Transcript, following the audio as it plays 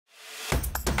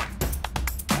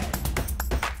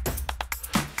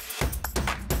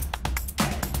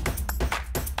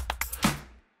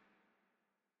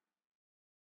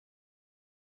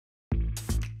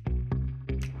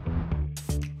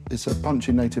It's a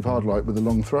punchy native hard light with a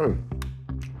long throw.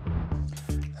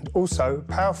 And also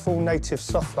powerful native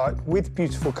soft light with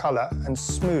beautiful colour and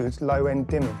smooth low-end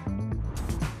dimming.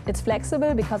 It's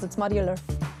flexible because it's modular.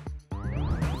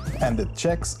 And it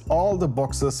checks all the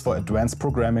boxes for advanced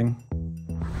programming.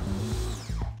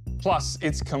 Plus,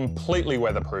 it's completely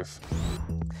weatherproof.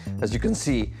 As you can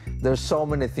see, there's so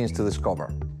many things to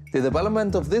discover. The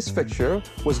development of this fixture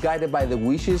was guided by the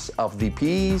wishes of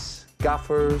DPs,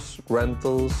 gaffers,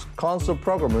 rentals, console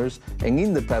programmers, and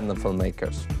independent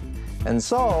filmmakers. And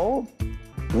so,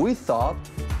 we thought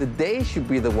that they should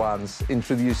be the ones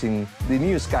introducing the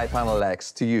new SkyPanel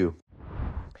X to you.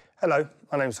 Hello,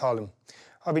 my name's Harlon.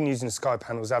 I've been using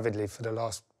SkyPanels avidly for the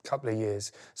last couple of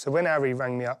years. So when ARRI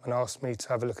rang me up and asked me to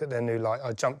have a look at their new light,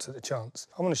 I jumped at the chance.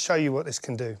 I want to show you what this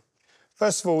can do.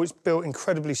 First of all, it's built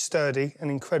incredibly sturdy and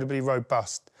incredibly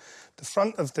robust. The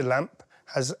front of the lamp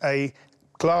has a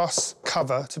glass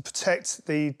cover to protect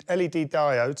the LED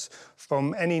diodes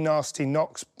from any nasty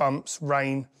knocks, bumps,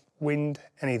 rain, wind,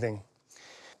 anything.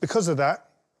 Because of that,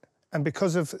 and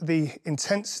because of the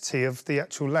intensity of the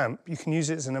actual lamp, you can use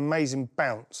it as an amazing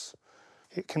bounce.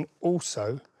 It can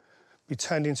also be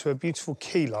turned into a beautiful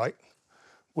key light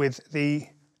with the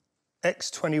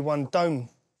X21 dome,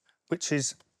 which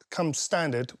comes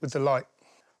standard with the light,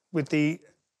 with the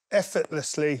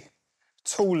effortlessly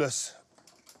toolless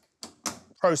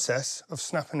process of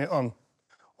snapping it on.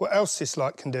 What else this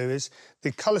light can do is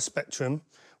the colour spectrum,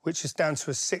 which is down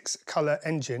to a 6-colour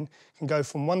engine, can go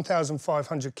from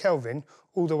 1,500 Kelvin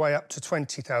all the way up to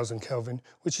 20,000 Kelvin,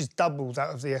 which is double that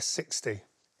of the S60.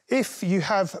 If you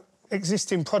have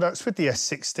existing products with the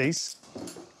S60s,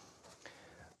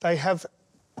 they have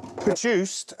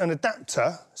produced an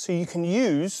adapter so you can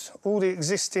use all the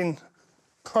existing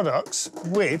products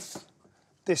with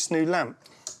this new lamp.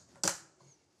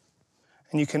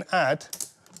 And you can add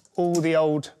all the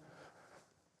old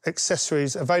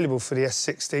accessories available for the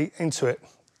S60 into it.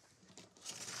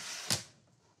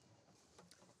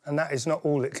 And that is not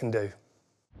all it can do.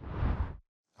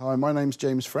 Hi, my name's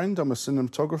James Friend. I'm a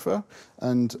cinematographer,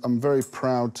 and I'm very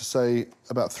proud to say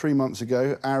about 3 months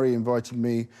ago, ARRI invited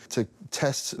me to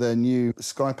test their new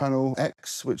SkyPanel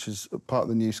X, which is part of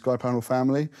the new SkyPanel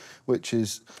family, which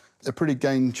is a pretty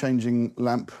game-changing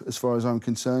lamp as far as I'm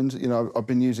concerned. You know, I've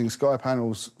been using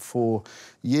SkyPanels for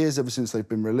years, ever since they've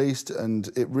been released,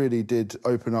 and it really did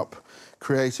open up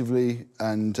creatively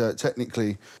and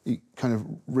technically kind of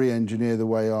re-engineer the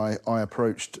way I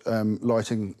approached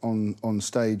lighting on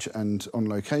stage and on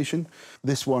location.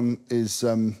 This one is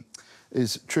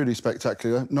truly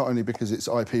spectacular, not only because it's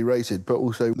IP rated, but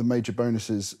also the major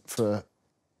bonuses for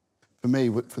me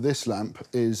for this lamp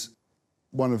is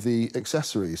one of the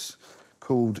accessories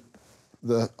called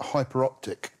the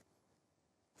hyperoptic.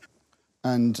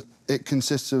 And it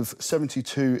consists of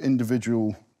 72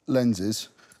 individual lenses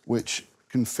which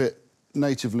can fit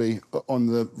natively on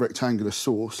the rectangular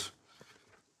source.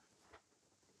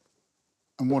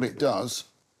 And what it does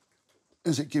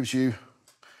is it gives you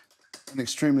an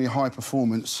extremely high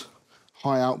performance,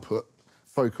 high output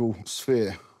focal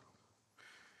sphere.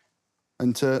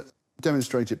 And to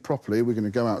demonstrate it properly, we're going to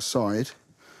go outside.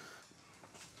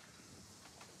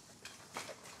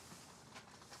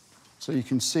 So you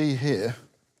can see here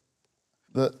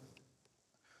that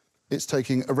it's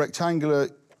taking a rectangular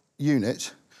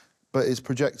unit, but it's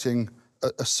projecting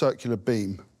a circular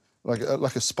beam, like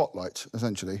a spotlight,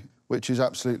 essentially, which is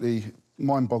absolutely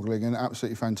mind-boggling and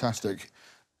absolutely fantastic.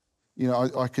 You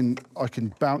know, I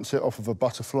can bounce it off of a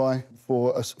butterfly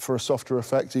for a softer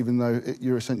effect, even though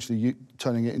you're essentially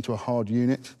turning it into a hard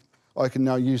unit. I can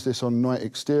now use this on night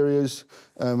exteriors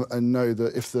and know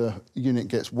that if the unit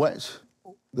gets wet,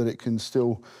 that it can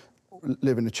still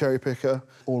live in a cherry picker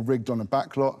or rigged on a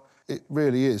backlot. It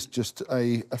really is just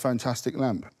a fantastic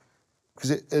lamp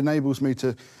because it enables me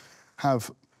to have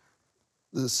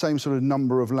the same sort of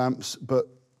number of lamps, but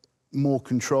more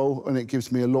control, and it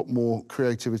gives me a lot more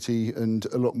creativity and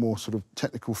a lot more sort of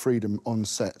technical freedom on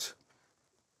set.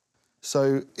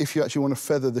 So if you actually want to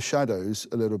feather the shadows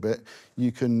a little bit,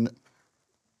 you can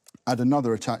add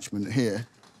another attachment here.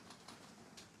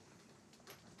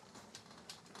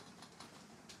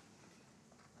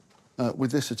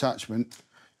 With this attachment,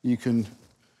 you can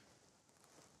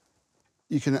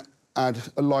add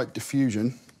a light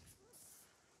diffusion.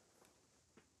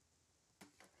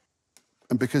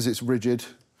 And because it's rigid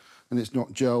and it's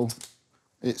not gel,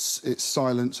 it's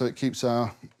silent, so it keeps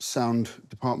our sound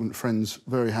department friends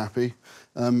very happy.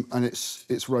 And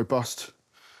it's robust.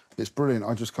 It's brilliant.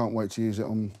 I just can't wait to use it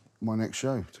on my next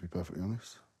show, to be perfectly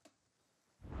honest.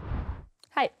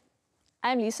 Hi,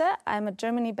 I'm Lisa. I'm a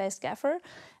Germany-based gaffer,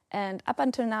 And up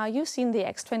until now, you've seen the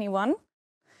X21.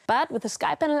 But with the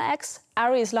SkyPanel X,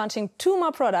 ARRI is launching 2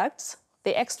 more products,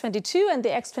 the X22 and the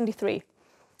X23.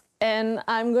 And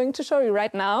I'm going to show you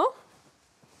right now.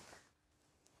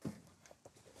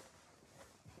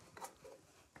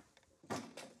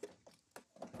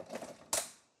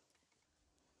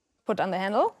 Put on the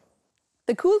handle.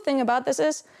 The cool thing about this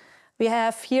is we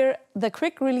have here the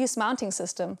quick release mounting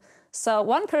system. So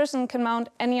one person can mount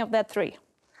any of that 3.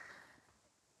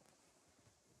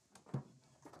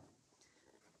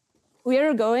 We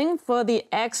are going for the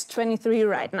X23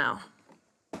 right now.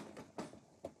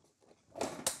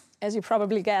 As you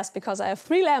probably guessed, because I have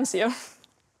 3 lamps here.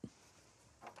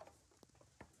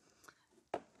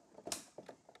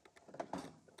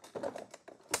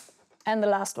 And the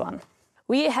last one.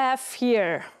 We have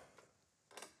here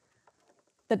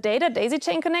the data daisy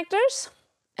chain connectors,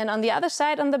 and on the other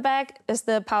side on the back is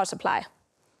the power supply.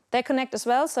 They connect as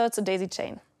well, so it's a daisy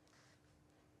chain.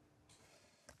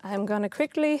 I'm going to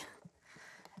quickly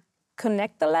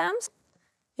connect the lamps.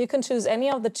 You can choose any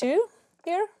of the 2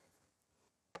 here.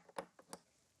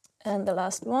 And the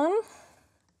last one.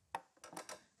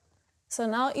 So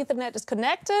now Ethernet is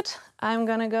connected. I'm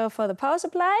going to go for the power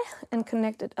supply and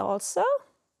connect it also.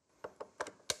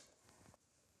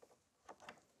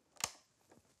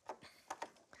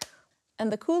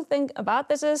 And the cool thing about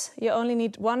this is you only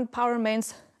need 1 power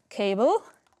mains cable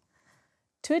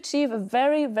to achieve a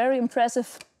very, very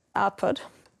impressive output.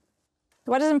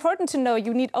 What is important to know,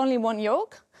 you need only 1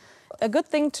 yoke. A good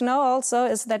thing to know also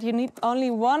is that you need only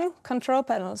 1 control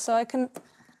panel. So I can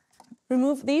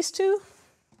remove these 2.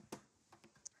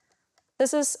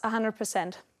 This is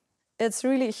 100%. It's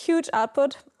really a huge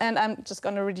output, and I'm just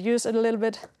going to reduce it a little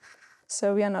bit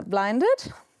so we are not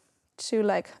blinded to,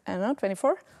 like, I don't know,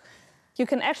 24. You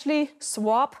can actually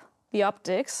swap the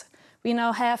optics. We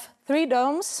now have 3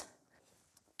 domes,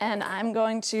 and I'm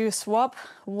going to swap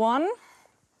 1.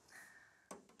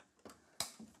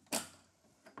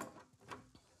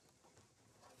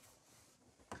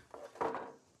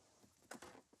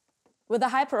 With a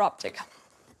hyper optic.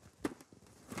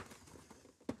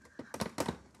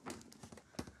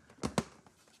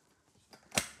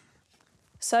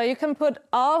 So you can put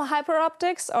all hyper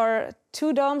optics or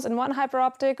 2 domes in 1 hyper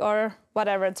optic or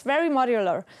whatever. It's very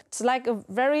modular. It's like a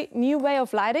very new way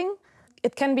of lighting.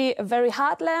 It can be a very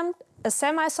hard lamp, a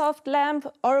semi-soft lamp,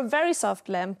 or a very soft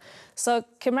lamp. So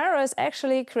Chimera is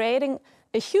actually creating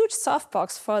a huge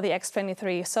softbox for the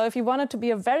X23. So if you want it to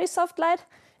be a very soft light,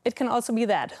 it can also be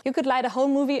that. You could light a whole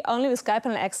movie only with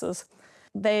SkyPanel X's.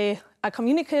 They are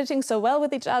communicating so well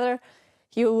with each other.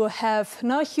 You have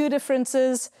no hue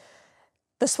differences.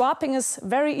 The swapping is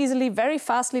very easily, very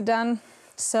fastly done.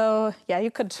 So yeah,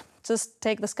 you could just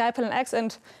take the SkyPanel X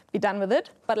and be done with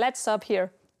it. But let's stop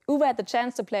here. Uwe had the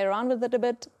chance to play around with it a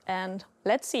bit, and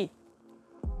let's see.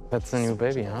 That's the new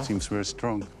baby, huh? Seems very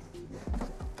strong.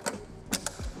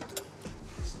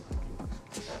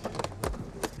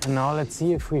 And now let's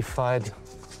see if we fight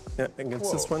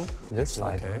against this one. This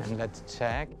light. Okay. And let's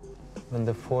check when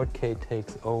the 4K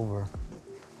takes over.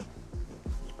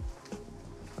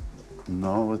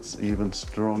 Now it's even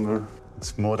stronger.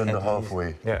 It's more than the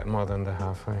halfway. Yeah, more than the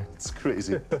halfway. It's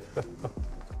crazy.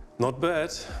 Not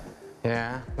bad.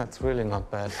 Yeah, that's really not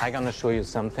bad. I'm gonna show you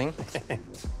something.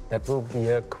 That will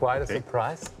be quite a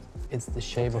surprise. It's the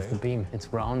shape of the beam. It's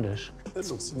roundish. That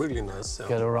looks really nice. Yeah.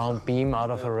 Get a round beam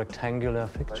out of a rectangular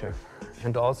fixture.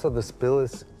 And also the spill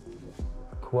is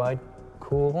quite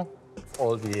cool.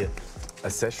 All the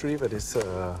accessory that is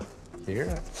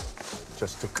here,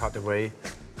 just to cut away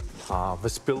the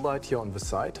spill light here on the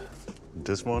side.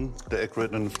 This one, the egg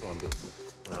red in the front.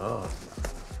 Ah.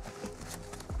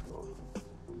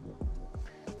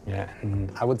 Yeah,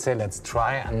 and I would say let's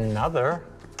try another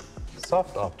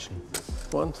soft option.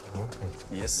 One? Okay.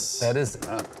 Yes. That is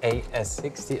a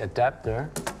S60 adapter,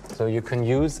 so you can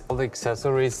use all the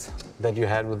accessories that you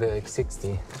had with the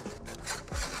X60.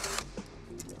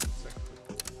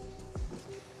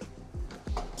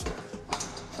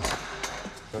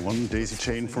 One daisy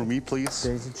chain for me, please.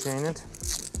 Daisy chain it.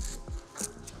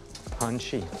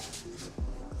 Punchy.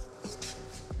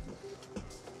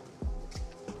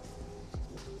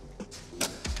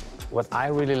 What I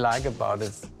really like about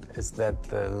it is that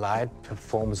the light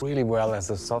performs really well as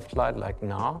a soft light like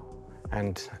now,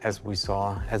 and as we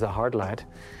saw, as a hard light.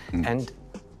 And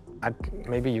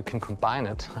maybe you can combine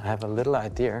it. I have a little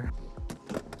idea.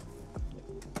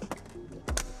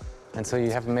 And so you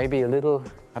have maybe a little,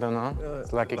 I don't know,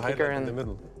 it's like a kicker in the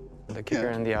middle. The kicker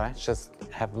in the eye. Just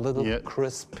have little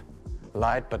crisp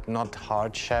light, but not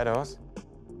hard shadows.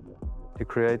 You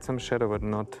create some shadow, but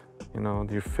not, you know,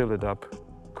 you fill it up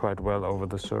quite well over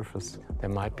the surface. There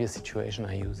might be a situation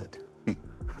I use it.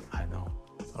 I know.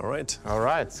 All right. All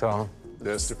right, so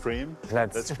There's the frame.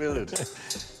 let's build it.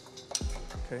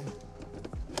 Okay.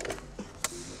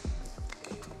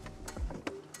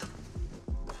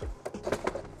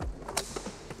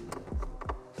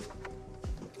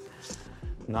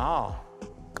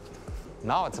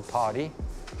 Now it's a party.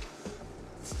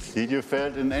 Did you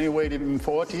felt in any way in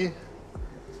 40?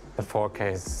 The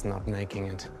 4K is not making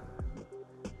it.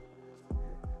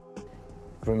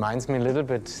 Reminds me a little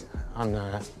bit on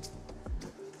a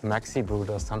Maxi Brute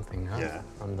or something, huh? Yeah.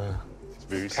 On the It's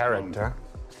very character.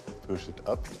 strong. Push it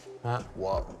up. Ah,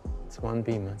 Wow. it's one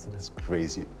beam, isn't it?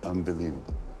 Crazy.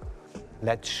 Unbelievable.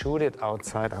 Let's shoot it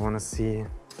outside. I want to see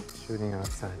shooting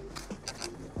outside.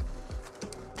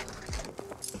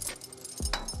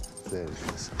 There it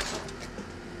is.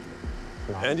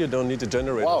 And you don't need a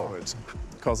generator Wow. for it,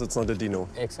 because it's not a Dino.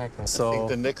 Exactly. I think So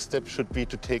the next step should be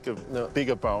to take a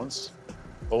bigger bounce,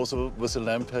 also with a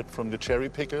lamp head from the cherry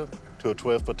picker to a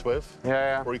 12x12,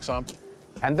 Yeah. for example.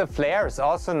 And the flare is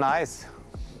also nice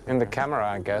in the camera,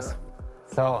 I guess.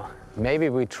 So maybe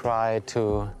we try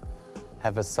to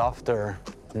have a softer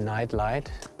night light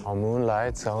or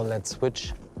moonlight. So let's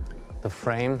switch the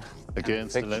frame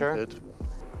Against the lamp fixture head.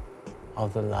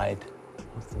 of the light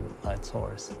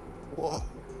source. Whoa.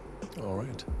 all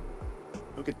right.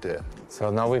 Look at that. So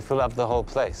now we fill up the whole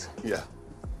place. Yeah.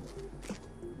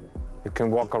 You can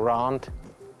walk around,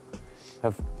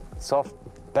 have soft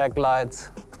backlights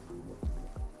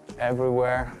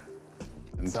everywhere.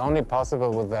 It's only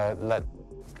possible with that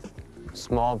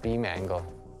small beam angle,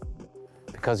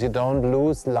 because you don't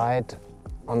lose light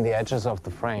on the edges of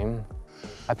the frame.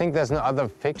 I think there's no other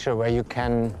fixture where you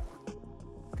can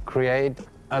create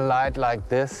a light like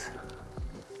this,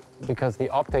 because the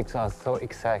optics are so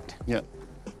exact. Yeah.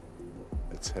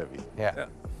 It's heavy. Yeah.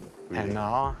 Yeah. And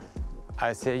now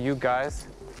I say you guys,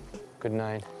 good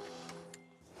night.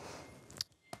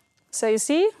 So you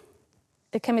see,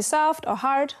 it can be soft or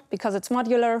hard because it's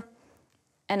modular,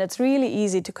 and it's really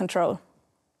easy to control.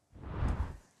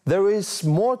 There is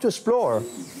more to explore,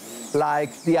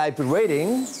 like the IP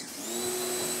rating,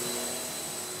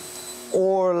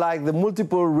 or like the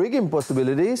multiple rigging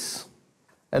possibilities,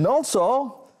 and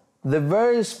also the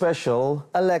very special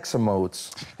Alexa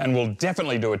modes. And we'll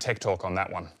definitely do a tech talk on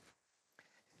that one.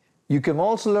 You can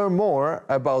also learn more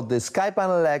about the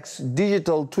SkyPanel X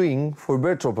digital twin for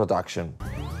virtual production.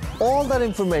 All that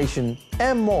information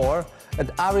and more at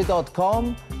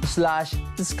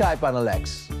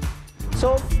ARRI.com/SkyPanelX.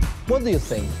 So, what do you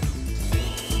think?